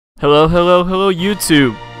Hello, hello, hello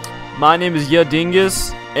YouTube. My name is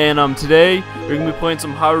Yadingus, and today we're gonna be playing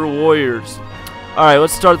some Hyrule Warriors. Alright,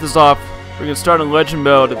 let's start this off. We're gonna start in Legend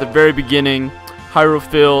mode at the very beginning, Hyrule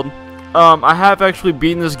Field. I have actually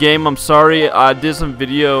beaten this game. I'm sorry, I did some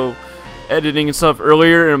video editing and stuff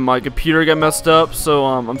earlier and my computer got messed up, so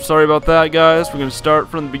I'm sorry about that, guys. We're gonna start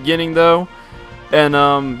from the beginning though, and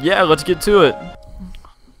yeah, let's get to it.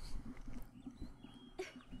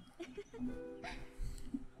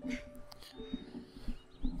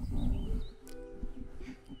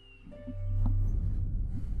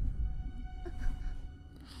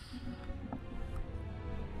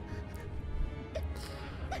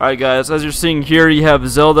 Alright guys, as you're seeing here, you have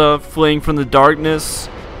Zelda fleeing from the darkness.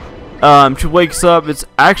 She wakes up, it's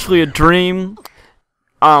actually a dream.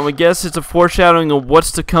 I guess it's a foreshadowing of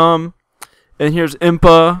what's to come. And here's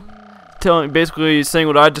Impa basically saying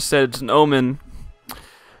what I just said. It's an omen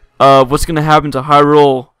of what's going to happen to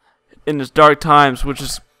Hyrule in its dark times, which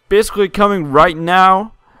is basically coming right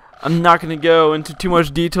now. I'm not going to go into too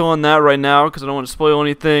much detail on that right now because I don't want to spoil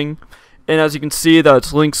anything. And as you can see,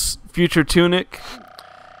 that's Link's future tunic.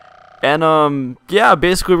 And yeah,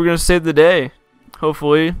 basically we're gonna save the day,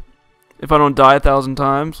 hopefully, if I don't die 1,000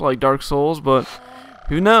 times like Dark Souls, but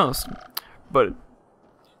who knows. But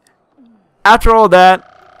after all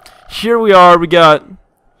that, here we are. We got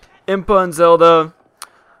Impa and Zelda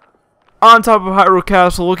on top of Hyrule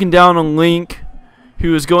Castle, looking down on Link,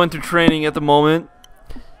 who is going through training at the moment.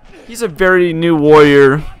 He's a very new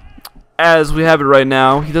warrior, as we have it right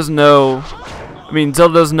now. He doesn't know,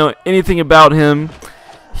 Zelda doesn't know anything about him.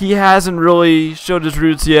 He hasn't really showed his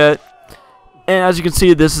roots yet, and as you can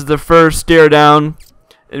see, this is the first stare down,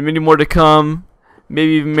 and many more to come.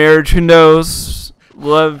 Maybe even marriage, who knows?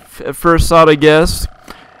 Love at first sight, I guess.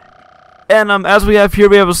 And as we have here,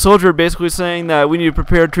 we have a soldier basically saying that we need to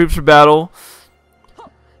prepare troops for battle.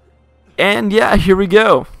 And yeah, here we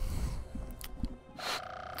go.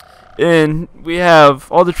 And we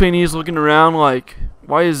have all the trainees looking around like,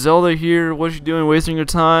 why is Zelda here? What's she doing, wasting her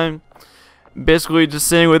time? Basically just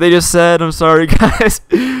saying what they just said. I'm sorry guys,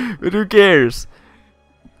 but who cares?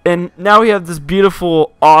 And now we have this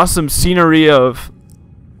beautiful, awesome scenery of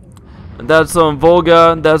that's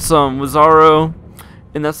Volga, that's Wazaro,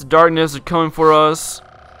 and that's the darkness that's coming for us.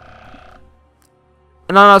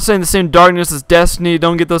 And I'm not saying the same darkness as Destiny,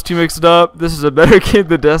 don't get those two mixed up. This is a better game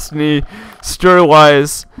than Destiny, story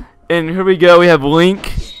wise. And here we go, we have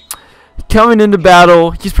Link coming into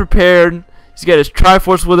battle. He's prepared, he's got his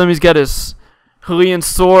Triforce with him, he's got his Hylian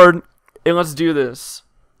sword, and let's do this.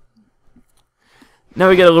 Now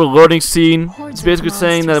we get a little loading scene. It's basically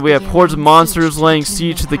saying that we have hordes of monsters laying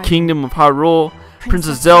siege to the kingdom of Hyrule.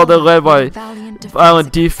 Princess Zelda led by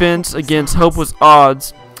violent defense against hopeless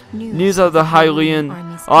odds. News of the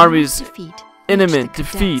Hylian army's imminent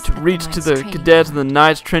defeat reached to the cadets in the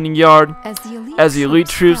Knights training yard. As the elite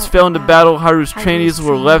troops fell into battle, Hyrule's trainees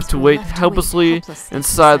were left to wait helplessly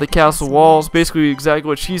inside the castle walls. Basically exactly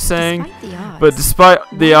what she's saying. But despite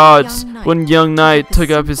the odds, one young knight took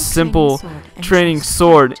up his simple training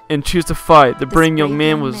sword and chose to fight. The brave young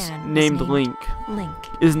man was named Link.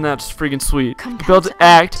 Isn't that just freaking sweet? Compelled to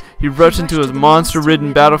act, he rushed into his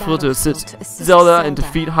monster-ridden battlefield to assist Zelda and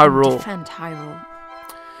defeat Hyrule.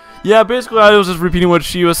 Yeah, basically I was just repeating what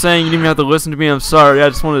she was saying. You didn't even have to listen to me. I'm sorry. I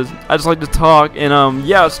just like to talk. And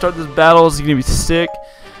yeah, let's start this battle. It's gonna be sick.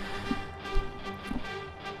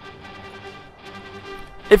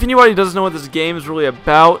 If anybody doesn't know what this game is really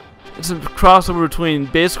about, it's a crossover between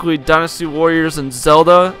basically Dynasty Warriors and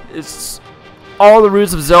Zelda. It's all the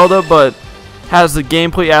roots of Zelda, but has the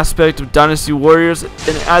gameplay aspect of Dynasty Warriors.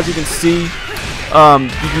 And as you can see, you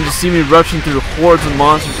can just see me rushing through hordes of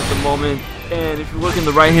monsters at the moment. And if you look in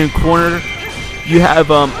the right hand corner, you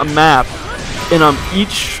have a map, and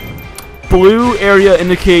each blue area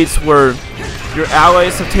indicates where your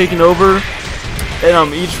allies have taken over,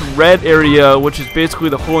 and each red area, which is basically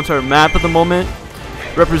the whole entire map at the moment,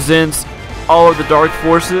 represents all of the dark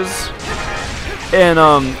forces. And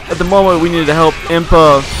at the moment we need to help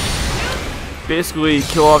Impa basically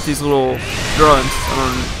kill off these little grunts.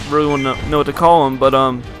 I don't really want to know what to call them, but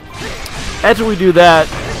after we do that,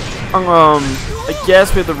 I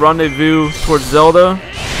guess we have to rendezvous towards Zelda,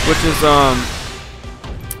 which is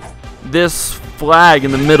this flag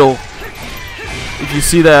in the middle, if you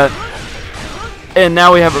see that. And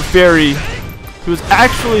now we have a fairy who's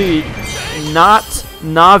actually not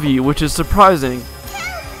Navi, which is surprising.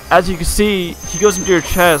 As you can see, he goes into your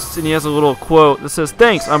chest and he has a little quote that says,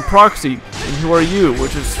 "Thanks, I'm Proxy, and who are you?"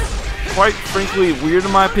 Which is quite frankly weird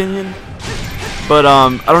in my opinion. But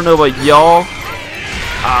I don't know about y'all.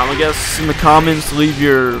 I guess in the comments leave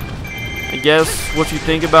your I guess, what you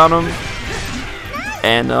think about them.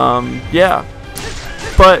 And yeah.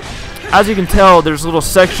 But as you can tell, there's little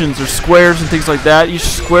sections or squares and things like that. Each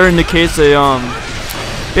square indicates a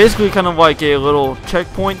basically kind of like a little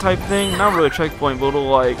checkpoint type thing. Not really a checkpoint, but a little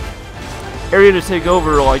like area to take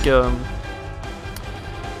over, like I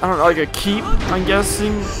don't know, like a keep, I'm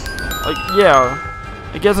guessing. Like, yeah,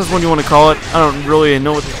 I guess that's what you want to call it. I don't really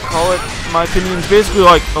know what to call it, in my opinion. It's basically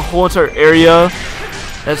like a whole entire area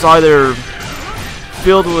that's either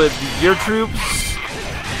filled with your troops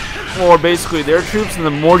or basically their troops, and the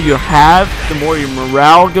more you have, the more your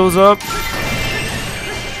morale goes up.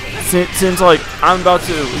 Since like I'm about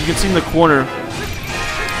to, you can see in the corner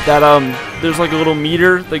that there's like a little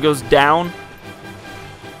meter that goes down.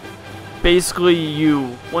 Basically,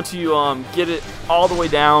 once you get it all the way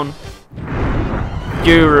down,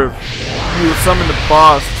 you summon the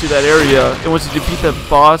boss to that area, and once you defeat that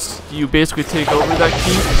boss, you basically take over that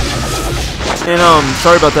keep. And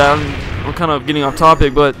sorry about that, I'm kind of getting off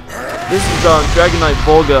topic, but this is Dragon Knight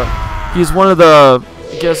Volga. He's one of the,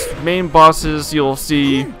 I guess, main bosses you'll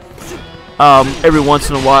see every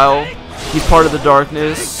once in a while. He's part of the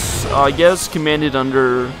darkness, I guess commanded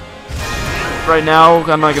under, right now,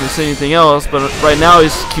 I'm not going to say anything else, but right now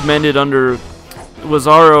he's commanded under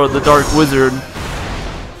Lazaro, the Dark Wizard.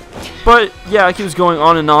 But yeah, it keeps going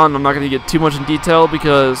on and on. I'm not going to get too much in detail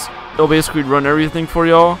because it'll basically run everything for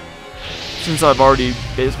y'all, since I've already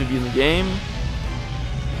basically beaten the game.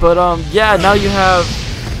 But yeah, now you have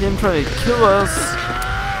him trying to kill us,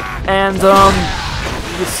 and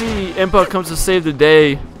you can see Impa comes to save the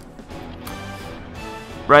day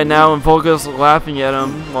right now, and Volga's laughing at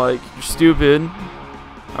him like, you're stupid,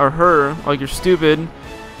 or her, like, you're stupid.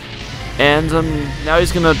 And now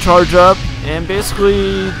he's gonna charge up and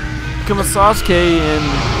basically become a Sasuke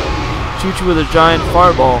and shoot you with a giant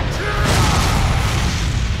fireball.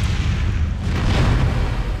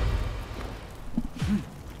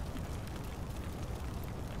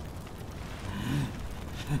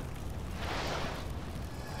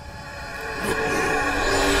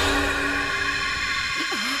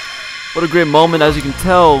 What a great moment. As you can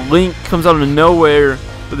tell, Link comes out of nowhere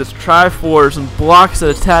with his Triforce and blocks the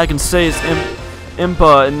attack and saves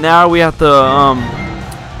Impa, and now we have to,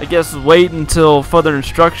 I guess, wait until further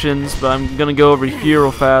instructions, but I'm gonna go over here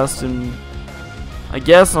real fast, and I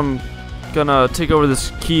guess I'm gonna take over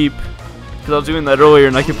this keep, because I was doing that earlier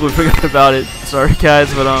and I completely forgot about it. Sorry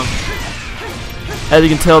guys, but as you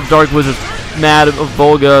can tell, Dark Wizard's mad at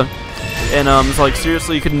Volga, and it's like,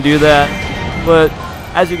 seriously, you couldn't do that. But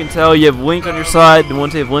as you can tell, you have Link on your side, and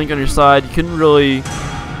once you have Link on your side, you couldn't really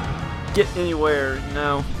get anywhere, you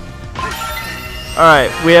know.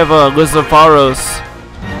 Alright, we have Lizafaros.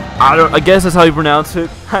 I guess that's how you pronounce it.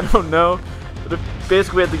 I don't know. But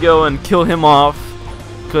basically we have to go and kill him off,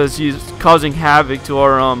 because he's causing havoc to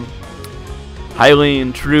our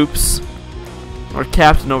Hylian troops. Our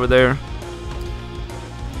captain over there.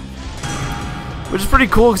 Which is pretty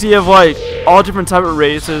cool, because you have like all different type of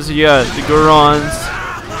races. You got the Gurons,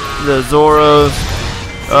 the Zoros,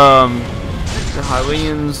 the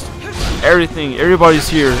Hylians, everything. Everybody's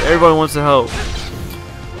here. Everybody wants to help.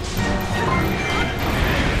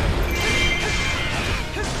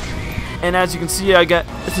 And as you can see,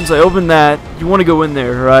 since I opened that, you want to go in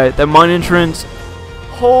there, right? That mine entrance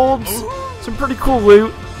holds some pretty cool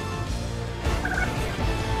loot,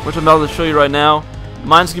 which I'm about to show you right now.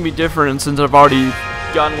 Mine's gonna be different since I've already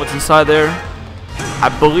gotten what's inside there. I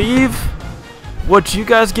believe what you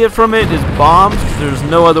guys get from it is bombs. There's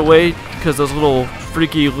no other way, because those little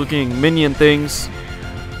freaky looking minion things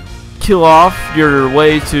kill off your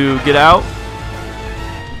way to get out.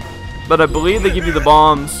 But I believe they give you the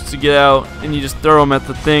bombs to get out, and you just throw them at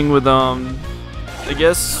the thing with I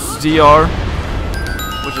guess ZR,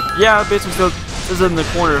 which is, yeah, basically says it in the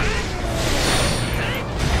corner.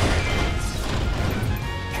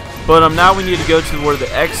 But now we need to go to where the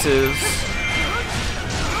X is.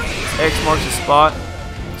 X marks the spot.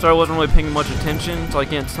 Sorry, I wasn't really paying much attention, so I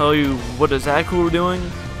can't tell you what exactly we're doing.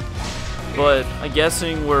 But I'm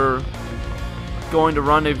guessing we're going to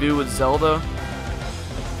rendezvous with Zelda,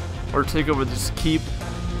 or take over this keep,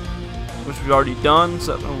 which we've already done,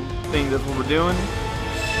 so I don't think that's what we're doing.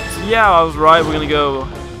 So yeah, I was right, we're gonna go,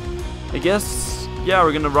 I guess, yeah,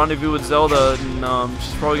 we're gonna rendezvous with Zelda, and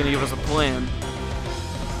she's probably gonna give us a plan.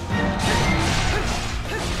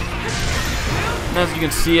 And as you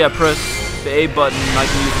can see, I press the A button and I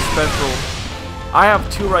can use a special. I have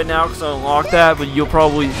 2 right now because I unlocked that, but you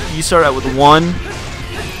start out with 1.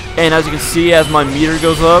 And as you can see, as my meter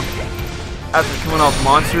goes up, after coming off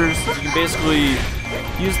monsters, you can basically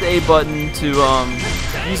use the A button to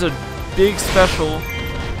use a big special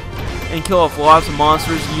and kill off lots of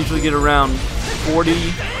monsters. You usually get around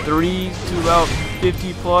 43 to about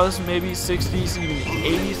 50 plus, maybe 60, even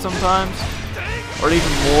 80 sometimes, or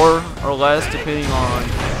even more or less depending on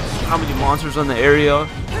how many monsters are in the area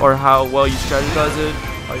or how well you strategize it.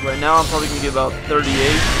 Like right now I'm probably going to get about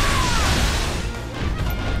 38.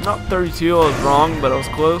 Not 32, I was wrong, but I was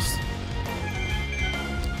close.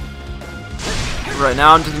 Right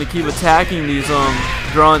now I'm just going to keep attacking these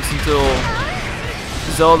grunts until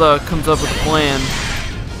Zelda comes up with a plan.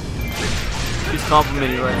 She's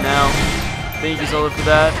complimenting right now. Thank you, Zelda, for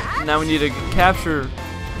that. Now we need to capture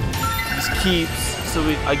these keeps, so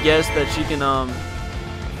I guess that she can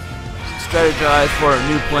strategize for a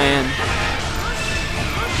new plan.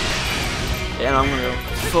 And I'm gonna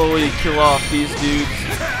slowly kill off these dudes.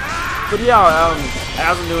 But yeah,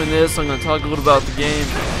 as I'm doing this, I'm gonna talk a little about the game.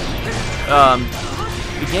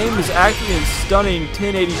 The game is actually in stunning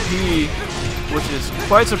 1080p, which is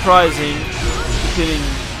quite surprising, considering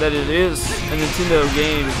that it is a Nintendo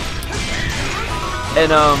game.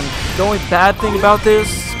 And the only bad thing about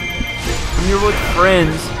this, when you're with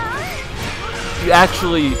friends, you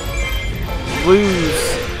actually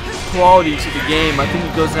lose quality to the game. I think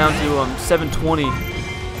it goes down to 720.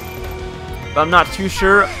 But I'm not too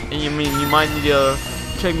sure. And you might need to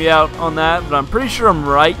check me out on that, but I'm pretty sure I'm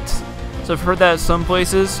right. So I've heard that some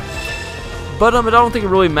places. But I don't think it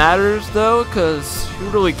really matters though, because who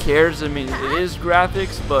really cares? I mean, it is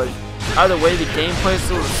graphics, but either way the gameplay is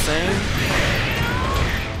still the same.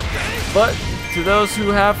 But to those who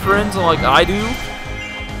have friends like I do,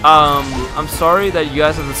 I'm sorry that you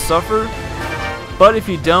guys have to suffer. But if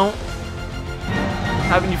you don't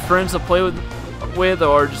have any friends to play with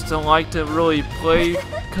or just don't like to really play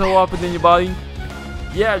co-op with anybody,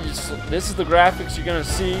 yeah, this is the graphics you're gonna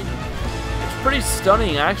see. It's pretty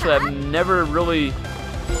stunning actually. I've never really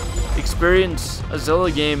experienced a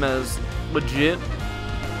Zelda game as legit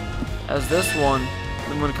as this one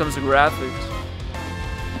when it comes to graphics.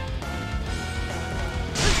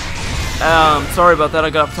 Sorry about that, I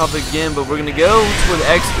got off topic again, but we're gonna go to where the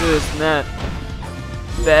X is, and that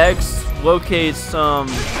the X locates the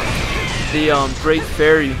Great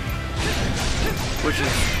Fairy, which is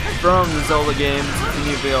from the Zelda games. If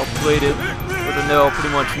any of y'all played it, but I know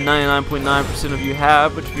pretty much 99.9% of you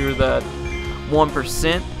have, but if you're that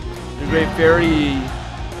 1%, the Great Fairy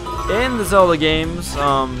in the Zelda games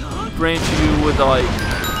grants you with like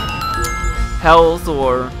health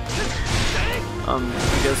or I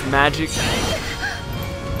guess magic,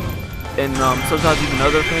 and sometimes even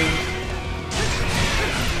other things.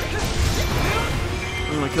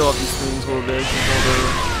 I'm gonna kill off these things a little bit.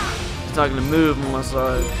 It's not gonna move unless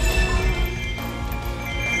I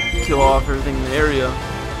kill off everything in the area.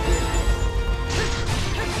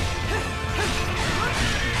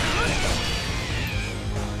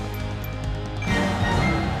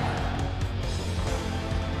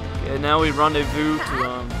 Okay, now we rendezvous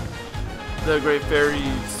to the Great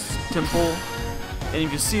Fairy's temple, and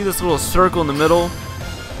if you see this little circle in the middle,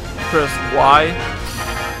 press Y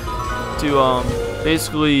to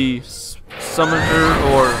basically summon her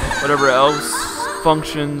or whatever else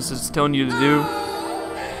functions it's telling you to do.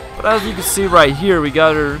 But as you can see right here, we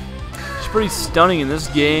got her. She's pretty stunning in this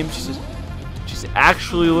game. She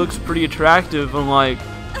actually looks pretty attractive, unlike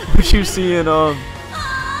what you see in the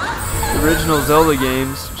original Zelda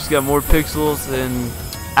games. She's got more pixels and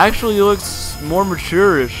actually looks more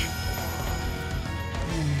mature-ish.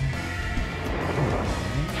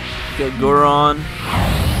 Got Goron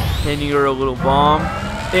handing her a little bomb,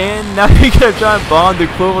 and now you got a giant bomb, the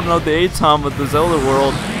equivalent of the Atom of the Zelda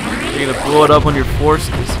world. You're gonna blow it up on your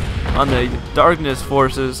forces, on the darkness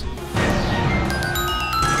forces,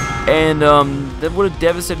 and that what a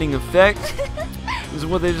devastating effect is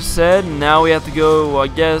what they just said. And now we have to go, I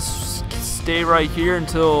guess, stay right here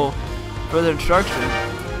until further instruction.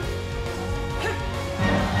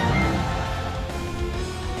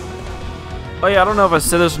 Oh yeah, I don't know if I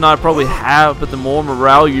said this or not, I probably have, but the more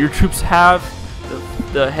morale your troops have,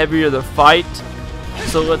 the heavier the fight.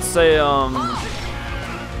 So let's say,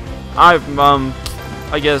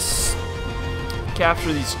 I guess,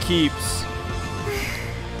 capture these keeps.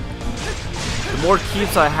 The more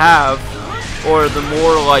keeps I have, or the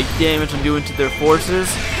more like damage I'm doing to their forces,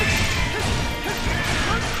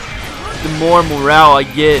 the more morale I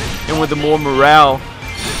get, and with the more morale,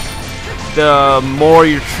 the more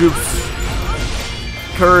your troops'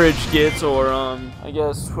 courage gets, or I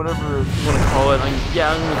guess whatever you want to call it.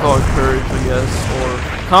 Yeah, I'm gonna call it courage, I guess, or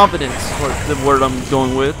confidence, or the word I'm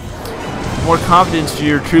going with. The more confidence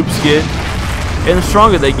your troops get, and the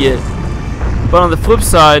stronger they get. But on the flip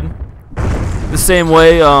side, the same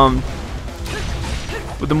way,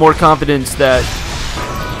 with the more confidence that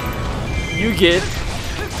you get,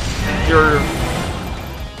 your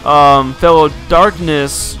fellow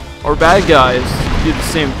darkness or bad guys do the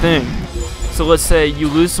same thing. So let's say you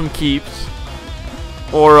lose some keeps,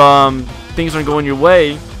 or things aren't going your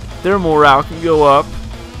way, their morale can go up,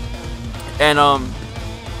 and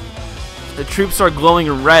the troops are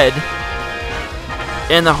glowing red,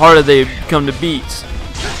 and the harder they become to beat.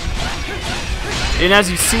 And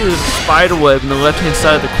as you see, there's a spider web in the left hand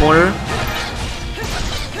side of the corner.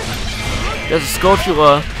 There's a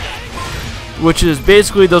Skulltula, which is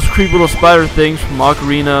basically those creepy little spider things from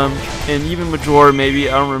Ocarina, and even Majora maybe,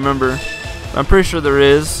 I don't remember. I'm pretty sure there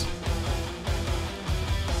is.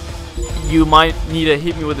 You might need to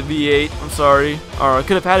hit me with a V8, I'm sorry. Or I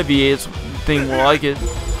could have had a V8, thing more like it.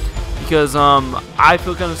 Because I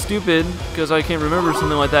feel kind of stupid, because I can't remember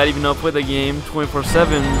something like that, even though I played the game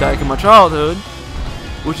 24/7 back in my childhood.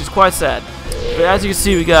 Which is quite sad. But as you can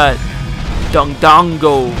see, we got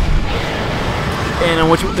Dongdongo. And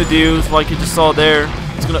what you want to do is, like you just saw there,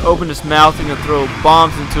 it's going to open its mouth and going to throw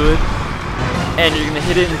bombs into it. And you're going to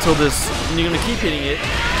hit it until this, and you're going to keep hitting it.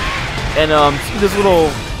 And see this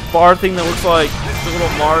little bar thing that looks like the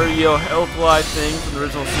little Mario Health Life thing from the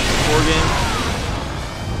original 64 game.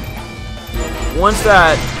 Once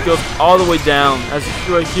that goes all the way down, as you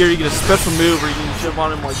see right here, you get a special move where you can jump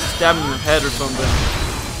on him, like stab him in the head or something.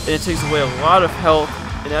 And it takes away a lot of health.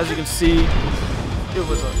 And as you can see, it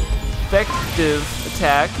was an effective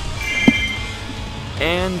attack.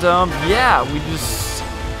 And yeah,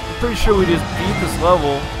 I'm pretty sure we just beat this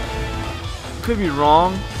level. Could be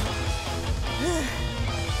wrong,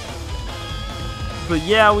 but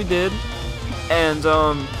yeah, we did. And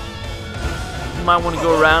you might want to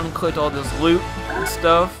go around and collect all this loot and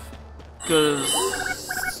stuff,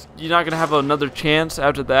 because you're not gonna have another chance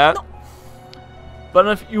after that. But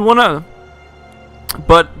if you wanna,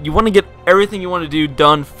 get everything you want to do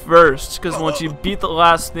done first, because once you beat the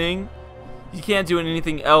last thing, you can't do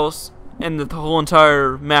anything else, and the whole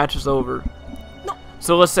entire match is over.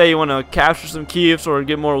 So let's say you want to capture some keeps, or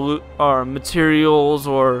get more loot or materials,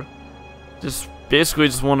 or just basically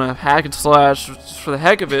just want to hack and slash just for the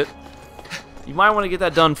heck of it. You might want to get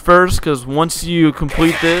that done first, because once you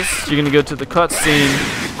complete this, you're gonna go to the cutscene,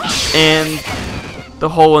 and the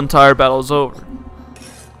whole entire battle is over.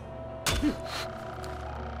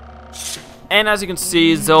 And as you can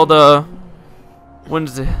see, Zelda went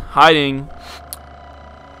into hiding,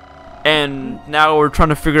 and now we're trying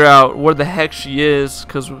to figure out where the heck she is,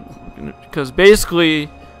 because basically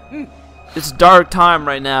it's dark time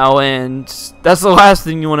right now, and that's the last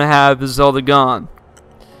thing you want to have is Zelda gone.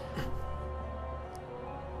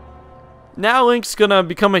 Now Link's gonna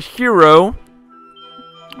become a hero,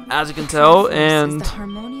 as you can tell, and the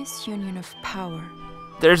harmonious union of power.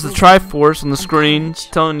 There's the Triforce on the screen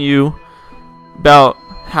telling you about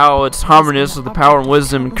how it's harmonious with the power and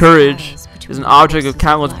wisdom and courage, is an object of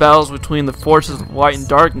countless battles between the forces of light and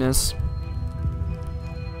darkness.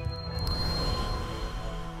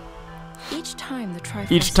 Each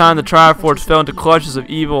time the Triforce fell into clutches of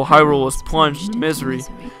evil, Hyrule was plunged into misery.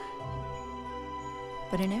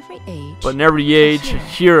 But in every age, a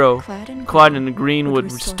hero clad in the green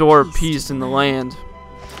would restore peace in the land.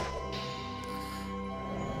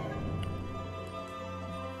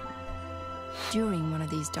 During one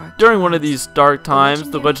of these dark times,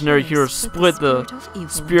 the legendary hero split the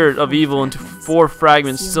spirit of evil into 4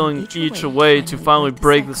 fragments, stealing each away to finally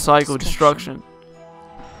break the cycle of destruction.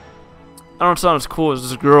 I don't sound as cool as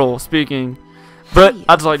this girl speaking, but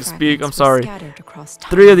I just like to speak, I'm sorry.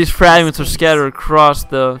 3 of these fragments are scattered across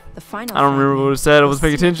the... I don't remember what it said, I was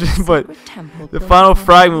paying attention, but the final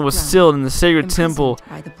fragment was sealed in the sacred temple,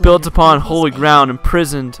 built upon holy ground,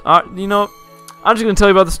 imprisoned. You know, I'm just going to tell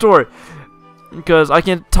you about the story, because I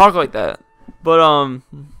can't talk like that. But,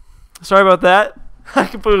 sorry about that. I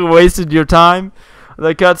completely wasted your time with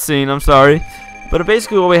that cutscene, I'm sorry. But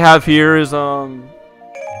basically what we have here is,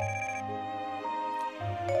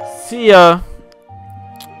 Sia,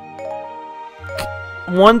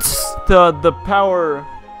 once the power,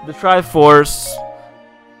 the Triforce,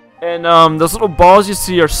 and those little balls you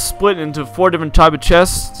see are split into 4 different type of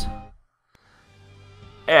chests.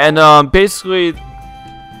 And basically,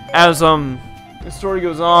 as the story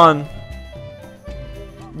goes on,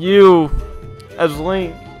 you, as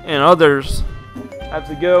Link and others, have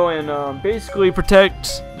to go and basically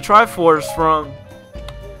protect the Triforce from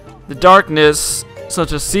the darkness,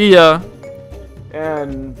 such as Sia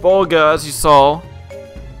and Volga, as you saw,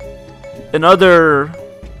 and other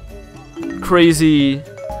crazy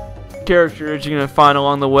characters you're gonna find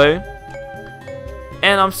along the way.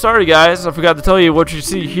 And I'm sorry guys, I forgot to tell you, what you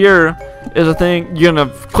see here is a thing. You're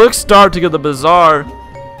gonna click start to get the bazaar,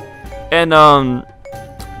 and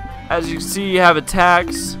as you can see, you have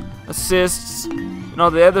attacks, assists, and all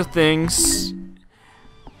the other things.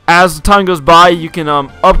 As the time goes by, you can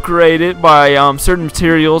upgrade it by certain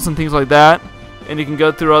materials and things like that, and you can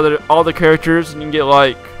go through all the characters, and you can get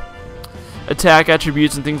like attack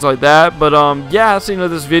attributes and things like that. But yeah, that's the end of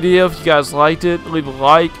this video. If you guys liked it, leave a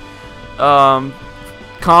like,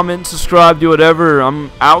 comment, subscribe, do whatever.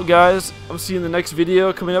 I'm out, guys. I'll see you in the next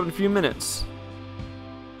video coming up in a few minutes.